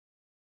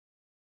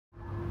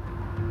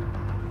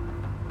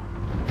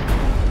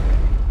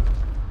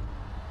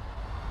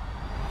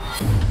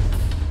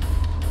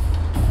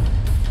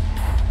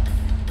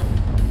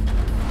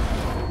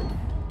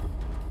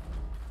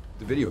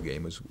video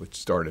game was what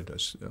started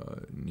us.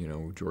 You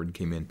know, Jordan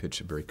came in,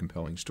 pitched a very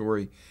compelling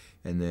story,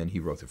 and then he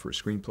wrote the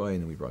first screenplay,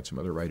 and then we brought some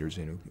other writers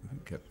in who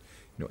kept,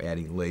 you know,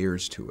 adding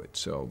layers to it.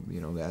 So,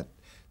 you know,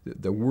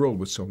 the world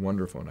was so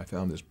wonderful, and I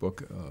found this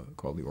book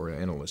called The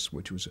Orientalists,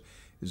 which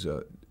is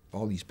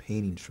all these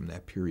paintings from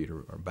that period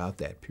or about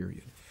that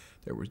period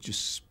that were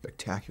just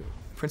spectacular.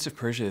 Prince of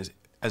Persia,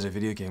 as a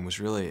video game, was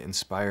really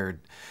inspired,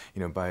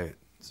 you know, by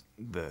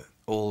the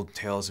old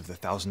tales of the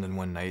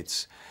 1001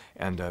 Nights,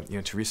 and you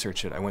know, to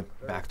research it, I went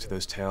back to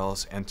those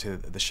tales and to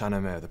the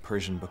Shahnameh, the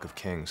Persian Book of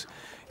Kings,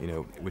 you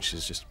know, which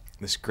is just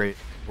this great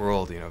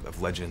world, you know,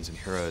 of legends and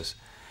heroes,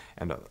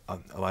 and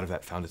a lot of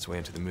that found its way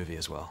into the movie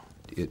as well.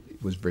 It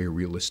was very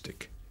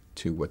realistic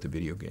to what the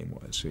video game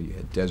was. So you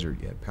had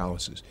desert, you had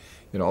palaces,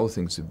 you know, all the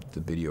things that the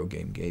video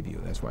game gave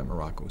you. That's why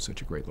Morocco was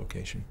such a great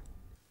location.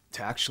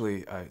 To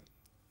actually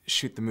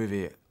shoot the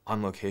movie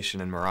on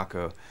location in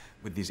Morocco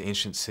with these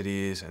ancient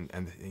cities and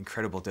the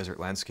incredible desert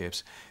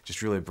landscapes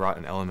just really brought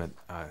an element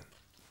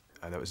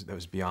that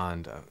was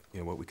beyond you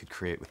know, what we could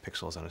create with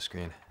pixels on a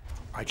screen.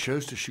 I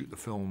chose to shoot the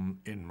film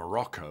in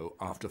Morocco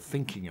after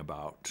thinking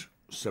about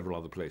several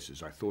other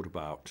places. I thought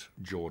about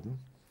Jordan,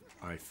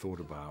 I thought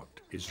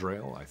about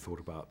Israel, I thought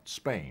about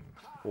Spain,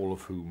 all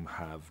of whom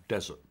have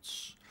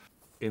deserts.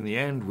 In the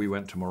end, we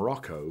went to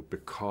Morocco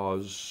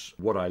because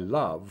what I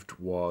loved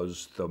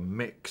was the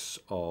mix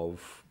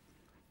of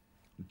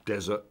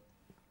desert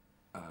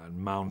and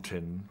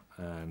mountain,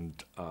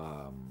 and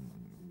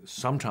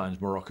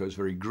sometimes Morocco is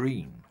very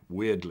green,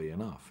 weirdly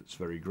enough, it's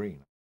very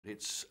green.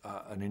 It's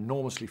an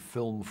enormously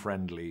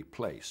film-friendly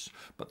place,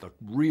 but the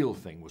real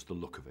thing was the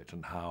look of it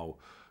and how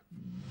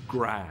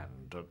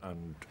grand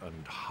and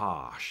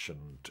harsh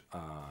and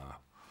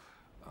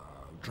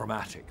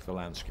dramatic the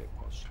landscape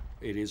was.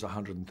 It is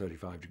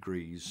 135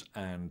 degrees,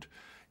 and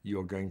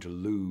you're going to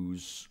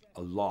lose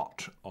a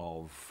lot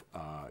of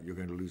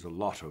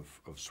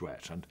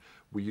sweat. And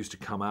we used to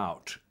come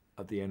out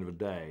at the end of a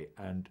day,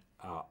 and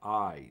our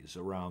eyes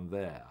around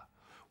there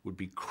would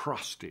be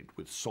crusted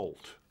with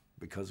salt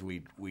because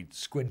we'd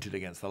squinted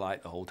against the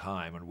light the whole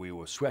time, and we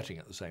were sweating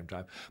at the same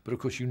time. But of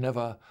course, you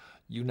never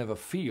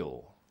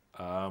feel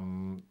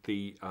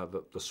the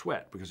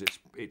sweat because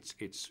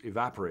it's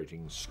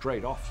evaporating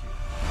straight off you.